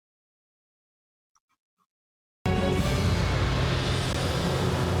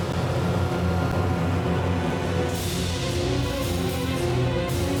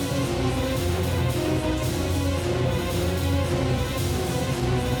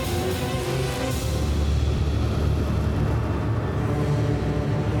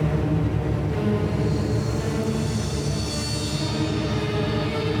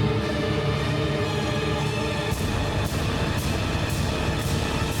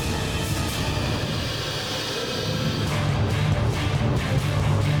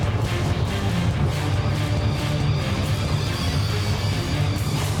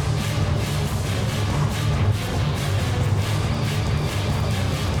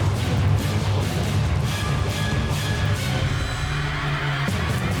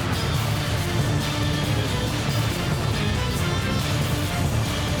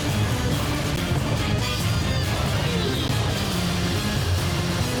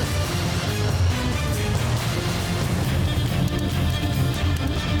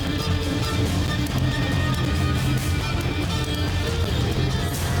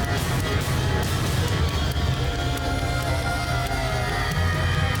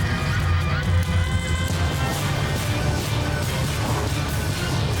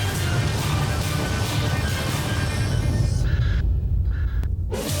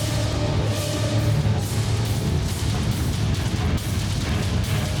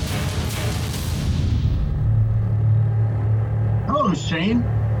Hello, Shane,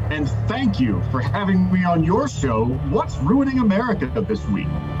 and thank you for having me on your show, What's Ruining America this week.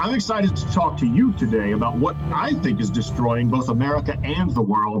 I'm excited to talk to you today about what I think is destroying both America and the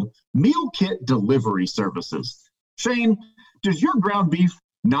world, meal kit delivery services. Shane, does your ground beef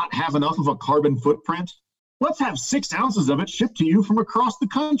not have enough of a carbon footprint? Let's have 6 ounces of it shipped to you from across the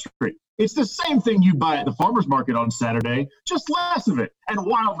country. It's the same thing you buy at the farmer's market on Saturday, just less of it and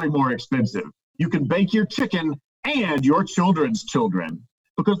wildly more expensive. You can bake your chicken and your children's children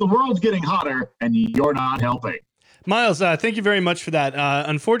because the world's getting hotter and you're not helping. Miles, thank you very much for that.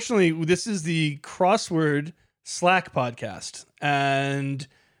 Unfortunately, this is the Crossword Slack podcast, and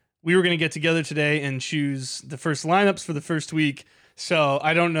we were going to get together today and choose the first lineups for the first week. So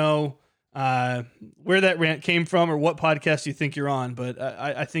I don't know where that rant came from or what podcast you think you're on, but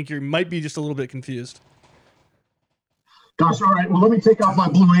I think you might be just a little bit confused. Gosh, all right. Well, let me take off my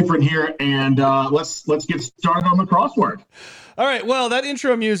blue apron here, and let's get started on the crossword. All right. Well, that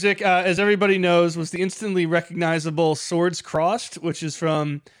intro music, as everybody knows, was the instantly recognizable Swords Crossed, which is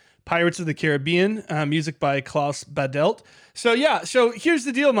from Pirates of the Caribbean, music by Klaus Badelt. So here's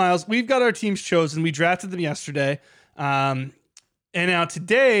the deal, Miles. We've got our teams chosen. We drafted them yesterday. And now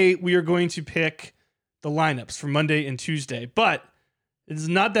today we are going to pick the lineups for Monday and Tuesday. But it is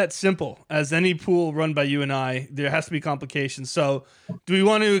not that simple. As any pool run by you and I, there has to be complications. So do we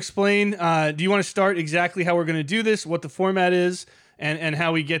want to explain, do you want to start exactly how we're going to do this, what the format is, and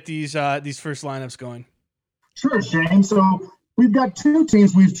how we get these first lineups going? Sure, Shane. So we've got 2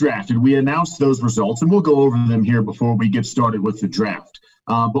 teams we've drafted. We announced those results, and we'll go over them here before we get started with the draft.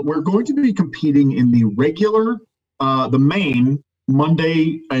 But we're going to be competing in the regular, the main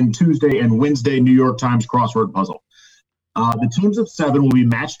Monday and Tuesday and Wednesday New York Times crossword puzzle. The teams of 7 will be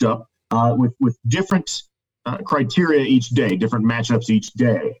matched up with different criteria each day, different matchups each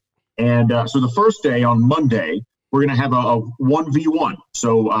day. And so the first day on Monday, we're going to have a 1v1.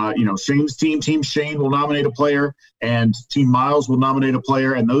 So, Shane's team Shane will nominate a player, and Team Miles will nominate a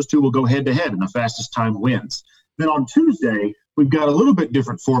player, and those 2 will go head-to-head, and the fastest time wins. Then on Tuesday, we've got a little bit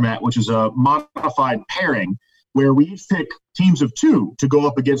different format, which is a modified pairing, where we each pick teams of 2 to go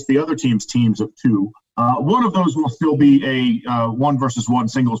up against the other team's teams of 2. One of those will still be a 1-versus-1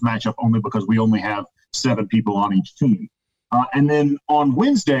 singles matchup only because we only have 7 people on each team. And then on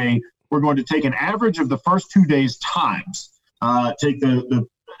Wednesday, we're going to take an average of the first 2 days' times, take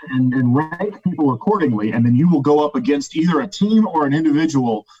and rank people accordingly, and then you will go up against either a team or an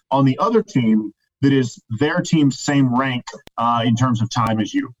individual on the other team that is their team's same rank in terms of time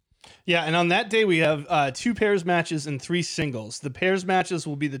as you. Yeah, and on that day, we have 2 pairs matches and 3 singles. The pairs matches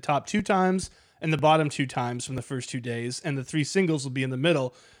will be the top 2 times and the bottom 2 times from the first 2 days, and the 3 singles will be in the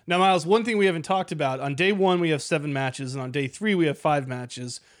middle. Now, Miles, one thing we haven't talked about, on day 1, we have 7 matches, and on day 3, we have 5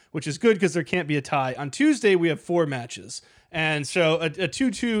 matches, which is good because there can't be a tie. On Tuesday, we have 4 matches, and so a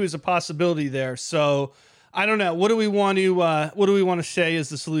 2-2 is a possibility there. So I don't know. What do we want to say is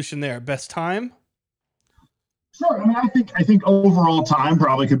the solution there? Best time? Sure. I mean, I think overall time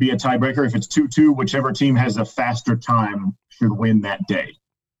probably could be a tiebreaker. If it's 2-2, whichever team has a faster time should win that day.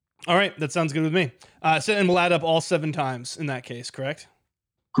 All right, that sounds good with me. And we'll add up all 7 times in that case, correct?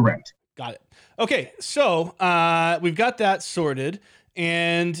 Correct. Got it. Okay, so we've got that sorted.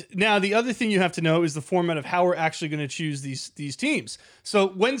 And now the other thing you have to know is the format of how we're actually going to choose these teams.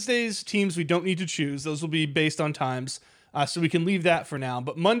 So Wednesday's teams we don't need to choose. Those will be based on times. So we can leave that for now.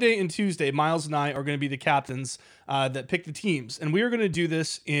 But Monday and Tuesday, Miles and I are going to be the captains that pick the teams. And we are going to do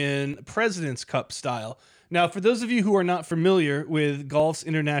this in President's Cup style. Now, for those of you who are not familiar with golf's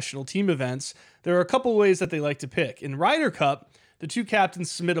international team events, there are a couple ways that they like to pick. In Ryder Cup, the 2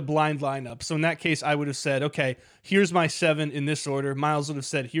 captains submit a blind lineup. So in that case, I would have said, okay, here's my 7 in this order. Miles would have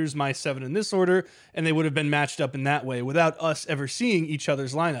said, here's my 7 in this order. And they would have been matched up in that way without us ever seeing each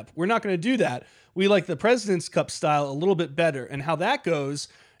other's lineup. We're not going to do that. We like the President's Cup style a little bit better. And how that goes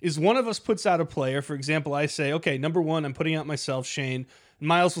is one of us puts out a player. For example, I say, okay, number 1, I'm putting out myself, Shane. And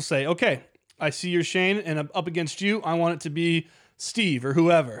Miles will say, okay, I see you're Shane, and I'm up against you. I want it to be Steve or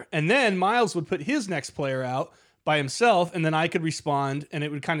whoever. And then Miles would put his next player out by himself, and then I could respond, and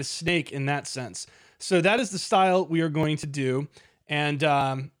it would kind of snake in that sense. So that is the style we are going to do. And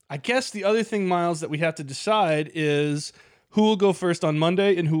I guess the other thing, Miles, that we have to decide is who will go first on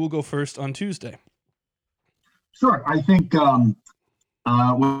Monday and who will go first on Tuesday. Sure. I think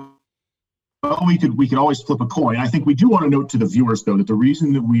we could always flip a coin. I think we do want to note to the viewers, though, that the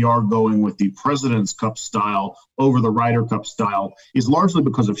reason that we are going with the President's Cup style over the Ryder Cup style is largely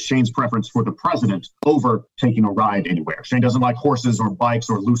because of Shane's preference for the president over taking a ride anywhere. Shane doesn't like horses or bikes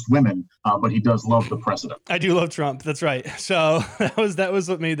or loose women, but he does love the president. I do love Trump. That's right. So that was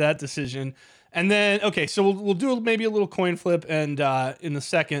what made that decision. And then, okay, so we'll do maybe a little coin flip and in the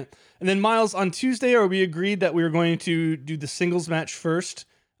second. And then, Miles, on Tuesday, are we agreed that we were going to do the singles match first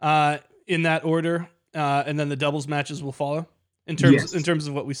in that order, and then the doubles matches will follow in terms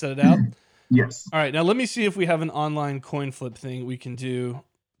of what we set it out? Yes. All right, now let me see if we have an online coin flip thing we can do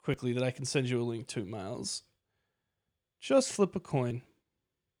quickly that I can send you a link to, Miles. Just flip a coin.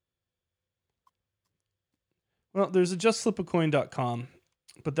 Well, there's a justflipacoin.com,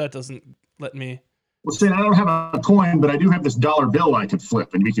 but that doesn't let me. Well, Shane, I don't have a coin, but I do have this dollar bill I could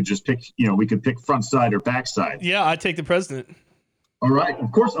flip, and we could just pick, we could pick front side or back side. Yeah, I'd take the president. All right.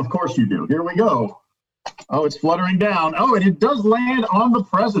 Of course you do. Here we go. Oh, it's fluttering down. Oh, and it does land on the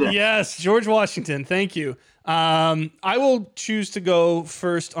president. Yes, George Washington. Thank you. I will choose to go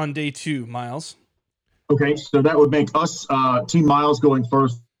first on day 2, Miles. Okay, so that would make us, Team Miles, going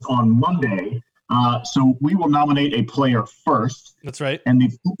first on Monday. So we will nominate a player first. That's right. And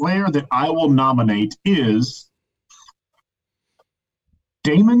the player that I will nominate is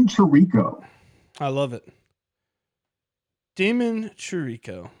Damon Chirico. I love it. Damon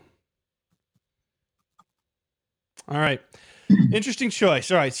Chirico. All right. Interesting choice.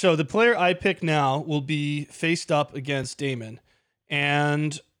 All right. So the player I pick now will be faced up against Damon.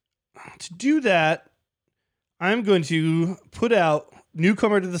 And to do that, I'm going to put out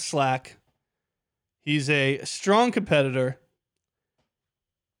newcomer to the Slack. He's a strong competitor.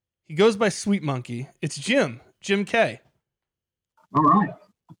 He goes by Sweet Monkey. It's Jim K. All right.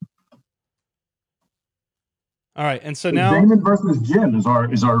 All right. And so now Damon versus Jim is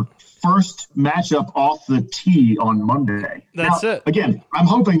our first matchup off the tee on Monday. That's it. Again, I'm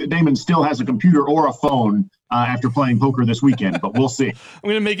hoping that Damon still has a computer or a phone after playing poker this weekend, but we'll see. I'm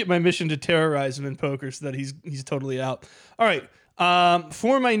going to make it my mission to terrorize him in poker so that he's totally out. All right.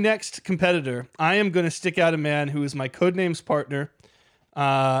 For my next competitor, I am going to stick out a man who is my Codenames partner,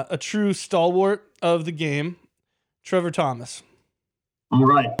 a true stalwart of the game, Trevor Thomas. All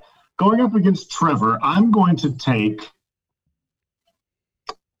right. Going up against Trevor, I'm going to take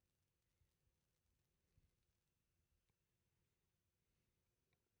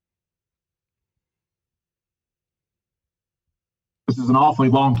this is an awfully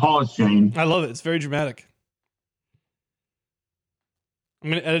long pause, Shane. I love it. It's very dramatic. I'm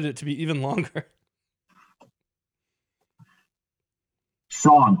going to edit it to be even longer.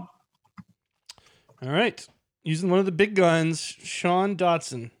 Sean. All right. Using one of the big guns, Sean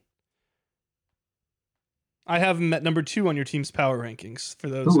Dotson. I have him at number 2 on your team's power rankings for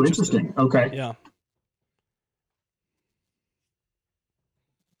those. Oh, interesting. Okay. Yeah.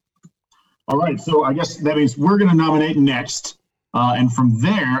 All right. So I guess that means we're going to nominate next. And from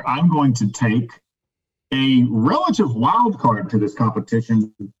there, I'm going to take a relative wild card to this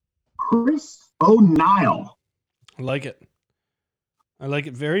competition, Chris O'Neill. I like it. I like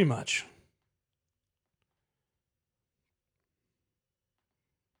it very much.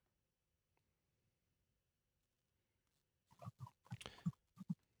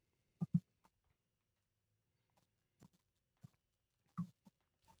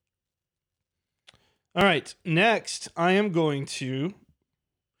 All right. Next, I'm going to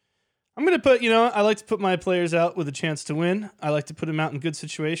put, I like to put my players out with a chance to win. I like to put them out in good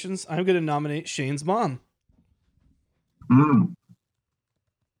situations. I'm going to nominate Shane's mom. You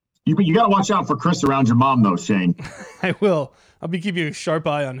got to watch out for Chris around your mom, though, Shane. I will. I'll be keeping a sharp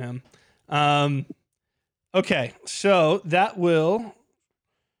eye on him. Okay, so that will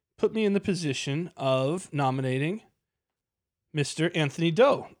put me in the position of nominating Mr. Anthony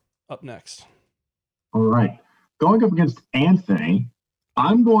Doe up next. All right. Going up against Anthony,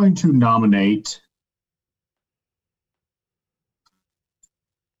 I'm going to nominate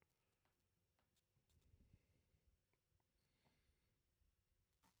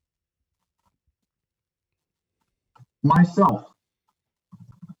myself.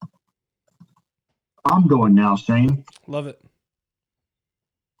 I'm going now, Shane. Love it.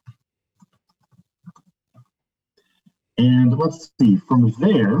 And let's see, from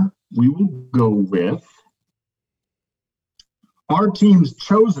there, we will go with our team's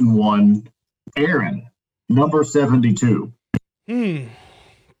chosen one, Aaron, number 72.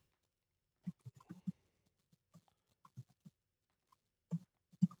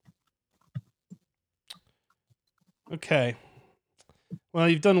 Okay. Well,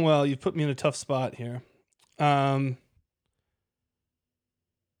 you've done well. You've put me in a tough spot here. All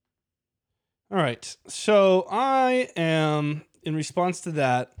right. So I am, in response to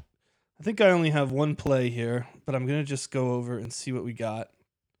that, I think I only have one play here, but I'm going to just go over and see what we got.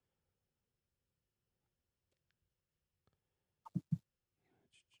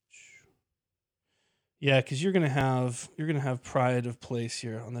 Yeah, because you're gonna have pride of place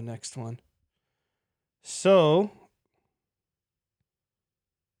here on the next one. So,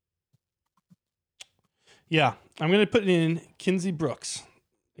 yeah, I'm going to put in Kinsey Brooks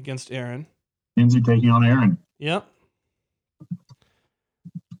against Aaron. Kinsey taking on Aaron. Yep.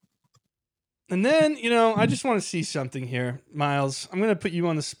 And then, I just want to see something here, Miles. I'm going to put you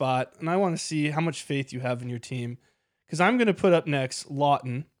on the spot, and I want to see how much faith you have in your team. Because I'm going to put up next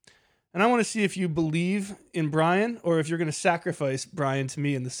Lawton, and I want to see if you believe in Brian or if you're going to sacrifice Brian to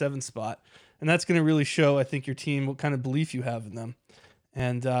me in the 7th spot. And that's going to really show, I think, your team, what kind of belief you have in them.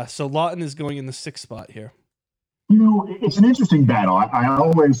 And so Lawton is going in the 6th spot here. It's an interesting battle. I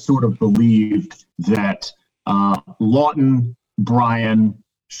always sort of believed that Lawton, Brian,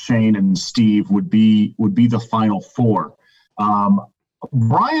 Shane, and Steve would be the final 4.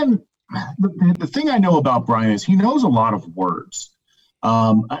 Brian, the thing I know about Brian is he knows a lot of words.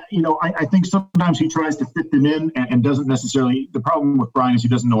 I think sometimes he tries to fit them in and doesn't necessarily. The problem with Brian is he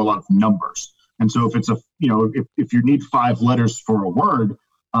doesn't know a lot of numbers. And so if it's if you need 5 letters for a word,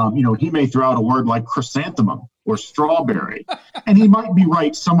 he may throw out a word like chrysanthemum or strawberry, and he might be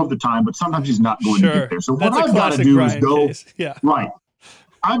right some of the time, but sometimes he's not going to get there. So what I've got to do is go right.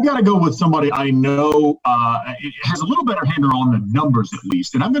 I've got to go with somebody I know has a little better handle on the numbers at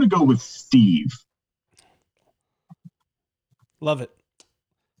least, and I'm going to go with Steve. Love it.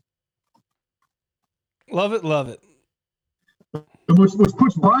 Love it, love it. Which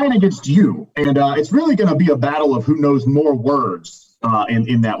puts Brian against you, and it's really going to be a battle of who knows more words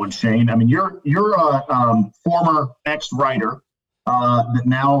in that one, Shane. I mean, you're a former ex-writer that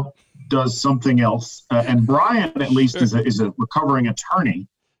now does something else, and Brian at least is a recovering attorney.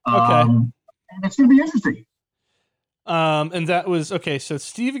 Okay, and it's going to be interesting. And that was okay. So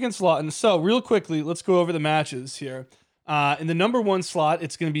Steve against Lawton. So real quickly, let's go over the matches here. In the number 1 slot,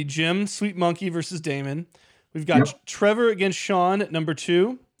 it's going to be Jim Sweet Monkey versus Damon. We've got Trevor against Sean at number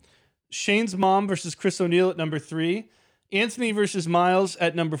 2. Shane's mom versus Chris O'Neill at number 3. Anthony versus Miles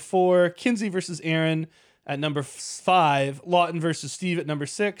at number 4. Kinsey versus Aaron at number 5. Lawton versus Steve at number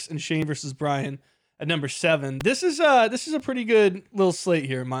 6. And Shane versus Brian at number 7. This is a pretty good little slate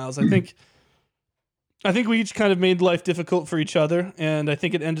here, Miles. I think we each kind of made life difficult for each other, and I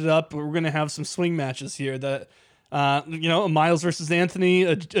think it ended up we're going to have some swing matches here that, a Miles versus Anthony,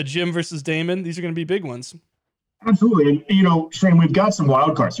 a Jim versus Damon. These are going to be big ones. Absolutely. And, Shane, we've got some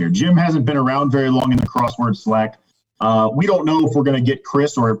wild cards here. Jim hasn't been around very long in the Crossword Slack. We don't know if we're going to get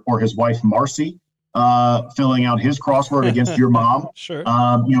Chris or his wife, Marcy, filling out his crossword against your mom. Sure.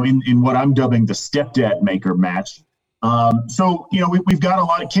 In what I'm dubbing the stepdad maker match. We've got a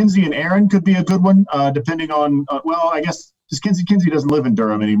lot of Kinsey and Aaron could be a good one, depending on, I guess just Kinsey doesn't live in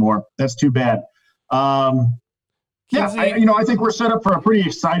Durham anymore. That's too bad. I think we're set up for a pretty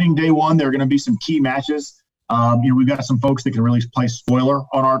exciting day one. There are going to be some key matches. We've got some folks that can really play spoiler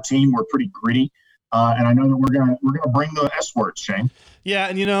on our team. We're pretty gritty. And I know that we're gonna bring the S words, Shane. Yeah,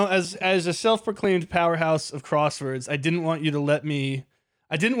 and as a self-proclaimed powerhouse of crosswords, I didn't want to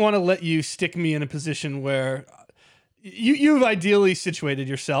let you stick me in a position where you've ideally situated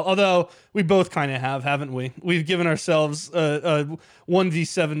yourself. Although we both kind of have, haven't we? We've given ourselves a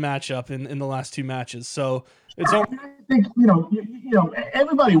 1v7 matchup in the last 2 matches. So it's all. I think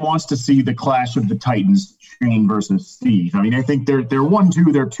everybody wants to see the clash of the Titans, Shane versus Steve. I mean, I think they're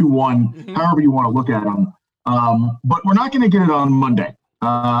 1-2, they're 2-1, however you want to look at them. But we're not going to get it on Monday.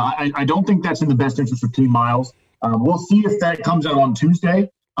 I don't think that's in the best interest of Team Miles. We'll see if that comes out on Tuesday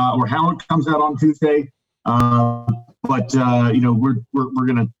or how it comes out on Tuesday. But we're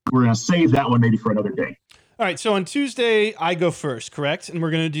gonna save that one maybe for another day. All right. So on Tuesday, I go first, correct? And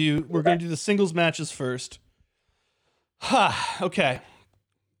we're gonna do the singles matches first. Okay.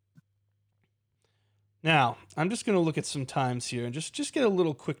 Now, I'm just going to look at some times here and just get a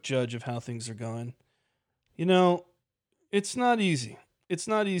little quick judge of how things are going. It's not easy. It's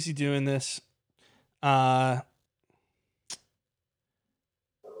not easy doing this. Here's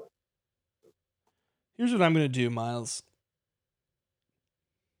what I'm going to do, Miles.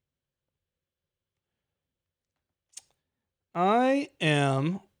 I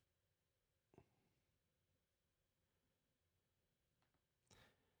am...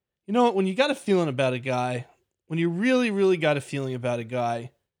 You know what? When you got a feeling about a guy, when you really, really got a feeling about a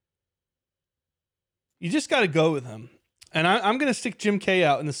guy, you just got to go with him. And I'm going to stick Jim K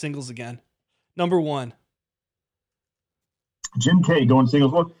out in the singles again. Number 1. Jim K going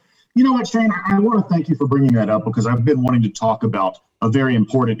singles. Well, you know what, Shane? I want to thank you for bringing that up because I've been wanting to talk about a very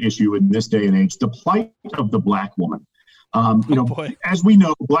important issue in this day and age, the plight of the Black woman. As we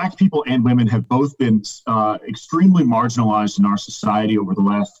know, Black people and women have both been extremely marginalized in our society over the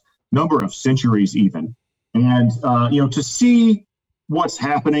last number of centuries even. And, to see what's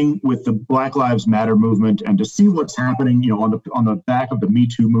happening with the Black Lives Matter movement and to see what's happening, on the back of the Me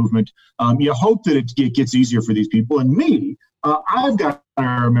Too movement. You hope that it gets easier for these people. And me, I've got to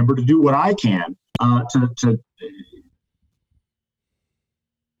remember to do what I can to.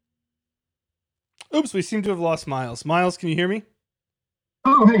 Oops, we seem to have lost Miles. Miles, can you hear me?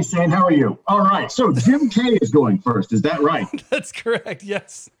 Oh, hey, Shane, how are you? All right, so Jim K is going first. Is that right? That's correct,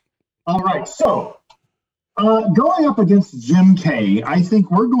 yes. All right, so going up against Jim K, I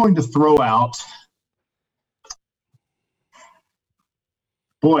think we're going to throw out.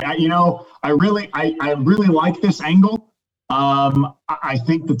 Boy, I really like this angle. I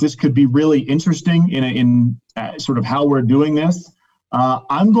think that this could be really interesting in sort of how we're doing this.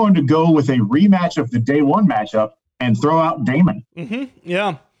 I'm going to go with a rematch of the day one matchup and throw out Damon. Mm-hmm.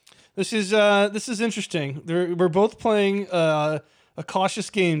 Yeah, this is interesting. We're both playing a cautious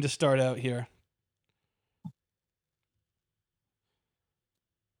game to start out here.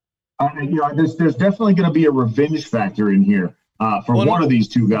 There's definitely going to be a revenge factor in here for one of these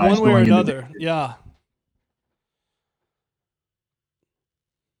two guys. One way or another, yeah.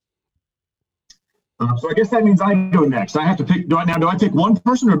 So I guess that means I go next. I have to pick. Do I pick one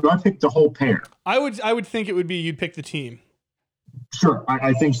person or do I pick the whole pair? I would think it would be you'd pick the team. Sure,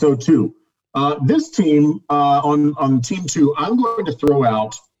 I think so too. This team on team two, I'm going to throw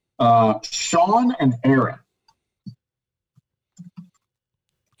out Sean and Aaron.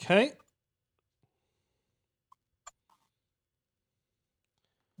 Okay.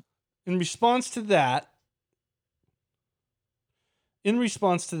 In response to that,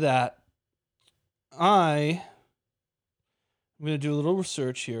 I'm going to do a little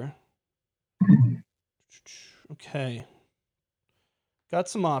research here. Okay. Got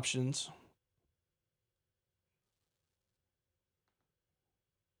some options.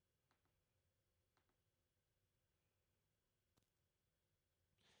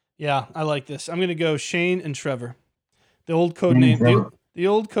 Yeah, I like this. I'm going to go Shane and Trevor. The old code name, the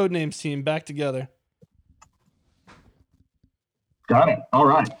old Codenames team back together. Got it. All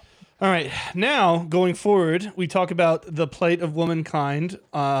right. All right. Now, going forward, we talk about the plight of womankind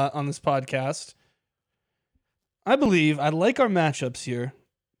on this podcast. I like our matchups here.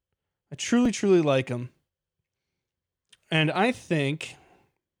 I truly, truly like them. And I think,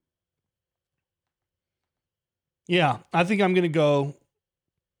 I think I'm going to go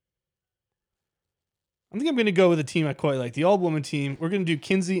with a team I quite like. The all-woman team. We're going to do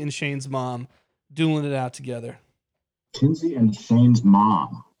Kinsey and Shane's mom dueling it out together. Kinsey and Shane's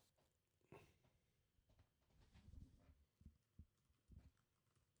mom.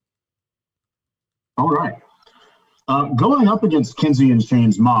 All right. Going up against Kinsey and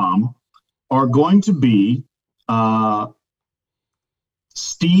Shane's mom are going to be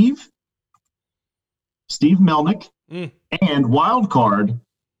Steve Melnick, and wild card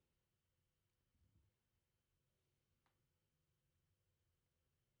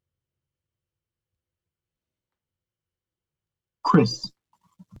Chris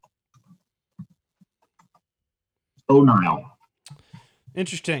O'Neill.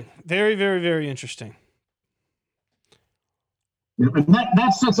 Interesting. Very, very, very interesting. And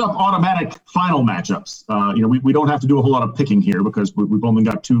that sets up automatic final matchups. We don't have to do a whole lot of picking here because we've only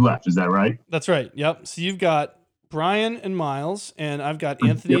got two left. Is that right? That's right. Yep. So you've got Brian and Miles, and I've got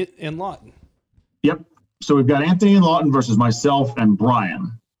Anthony and Lawton. Yep. So we've got Anthony and Lawton versus myself and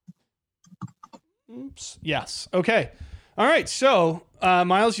Brian. Oops. Yes. Okay. All right. So,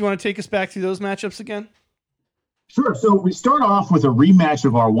 Miles, you want to take us back through those matchups again? Sure. So we start off with a rematch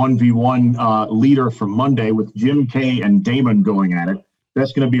of our 1v1 leader from Monday with Jim K and Damon going at it.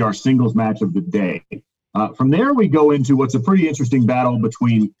 That's going to be our singles match of the day. From there, we go into what's a pretty interesting battle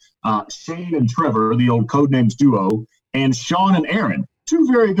between Shane and Trevor, the old Codenames duo, and Sean and Aaron, two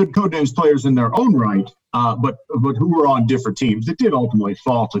very good Codenames players in their own right, but who were on different teams. It did ultimately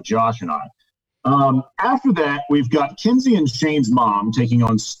fall to Josh and I. After that, we've got Kinsey and Shane's mom taking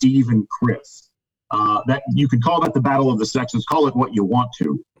on Steve and Chris. That you could call that the battle of the sexes. Call it what you want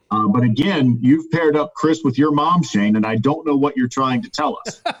to. But again, you've paired up Chris with your mom, Shane, and I don't know what you're trying to tell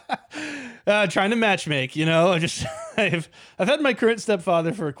us. Trying to matchmake, I've had my current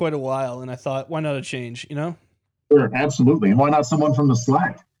stepfather for quite a while, and I thought, why not a change, Sure, absolutely. And why not someone from the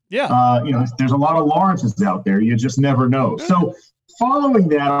Slack? Yeah. There's a lot of Lawrences out there. You just never know. So following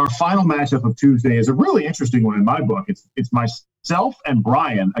that, our final matchup of Tuesday is a really interesting one in my book. It's myself and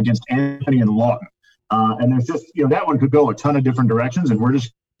Brian against Anthony and Lawton. And there's just, that one could go a ton of different directions, and we're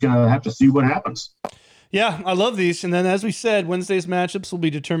just going to have to see what happens. Yeah, I love these. And then, as we said, Wednesday's matchups will be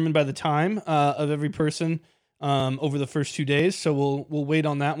determined by the time of every person over the first 2 days. So we'll wait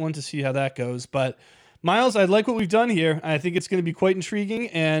on that one to see how that goes. But Miles, I like what we've done here. I think it's going to be quite intriguing,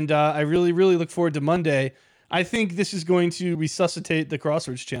 and I really, really look forward to Monday. I think this is going to resuscitate the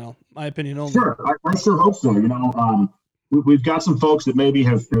Crosswords channel, my opinion only. Sure, I sure hope so. We've got some folks that maybe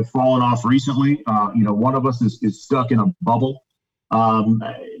have fallen off recently. One of us is stuck in a bubble.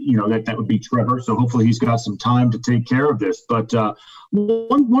 That would be Trevor. So hopefully he's got some time to take care of this. But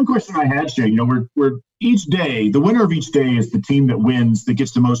one question I had, Shay, we're each day, the winner of each day is the team that wins that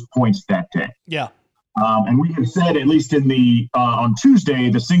gets the most points that day. Yeah. And we have said, at least in the on Tuesday,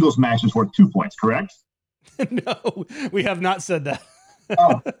 the singles match is worth 2 points, correct? No, we have not said that.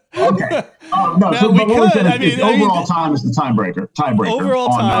 Oh, okay. No, so we could. Overall time is the tiebreaker. Overall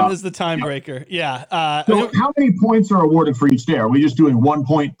time is the tiebreaker. Yeah. So how many points are awarded for each day? Are we just doing 1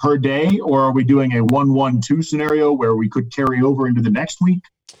 point per day, or are we doing a 1-1-2 scenario where we could carry over into the next week,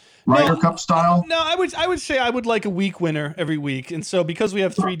 Ryder Cup style? No, I would say I would like a week winner every week, and so because we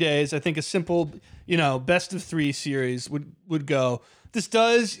have 3 days, I think a simple, best of 3 series would go. This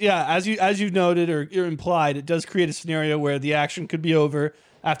does, as you noted or implied, it does create a scenario where the action could be over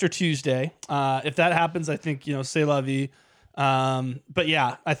after Tuesday. If that happens, I think, c'est la vie. But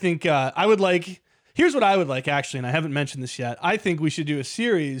yeah, I think here's what I would like, actually, and I haven't mentioned this yet. I think we should do a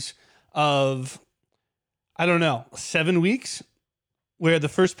series of, 7 weeks, where the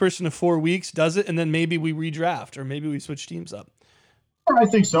first person of 4 weeks does it, and then maybe we redraft, or maybe we switch teams up. I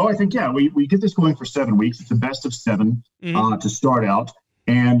think so. I think, we get this going for 7 weeks. It's a best of 7 to start out.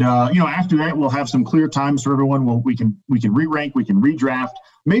 And, after that, we'll have some clear times for everyone. We can re-rank, we can redraft,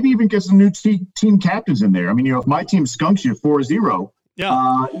 maybe even get some new team captains in there. I mean, if my team skunks you 4-0,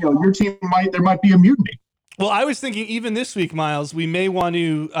 your team there might be a mutiny. Well, I was thinking even this week, Miles, we may want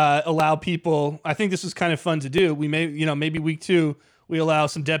to allow people, I think this was kind of fun to do. We may, maybe week 2, we allow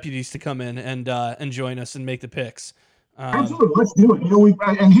some deputies to come in and join us and make the picks. Absolutely, let's do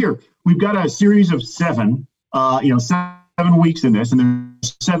it. We've got a series of 7, 7 weeks in this, and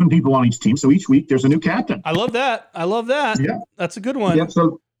there's 7 people on each team. So each week there's a new captain. I love that. Yeah, that's a good one. Yeah.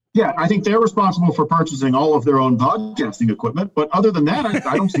 So I think they're responsible for purchasing all of their own podcasting equipment. But other than that,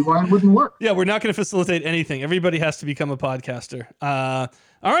 I don't see why it wouldn't work. Yeah, we're not going to facilitate anything. Everybody has to become a podcaster. All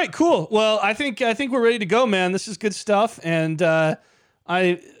right, cool. Well, I think we're ready to go, man. This is good stuff, and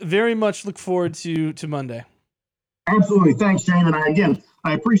I very much look forward to Monday. Absolutely. Thanks, Shane. And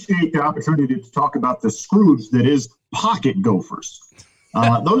I appreciate the opportunity to talk about the Scrooge that is pocket gophers.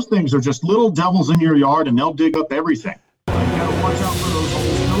 Those things are just little devils in your yard, and they'll dig up everything. You got to watch out for those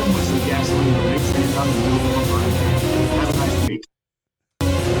holes. Fill them with some gasoline to make sure you're not in the middle of a burn. Have a nice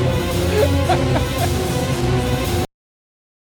week.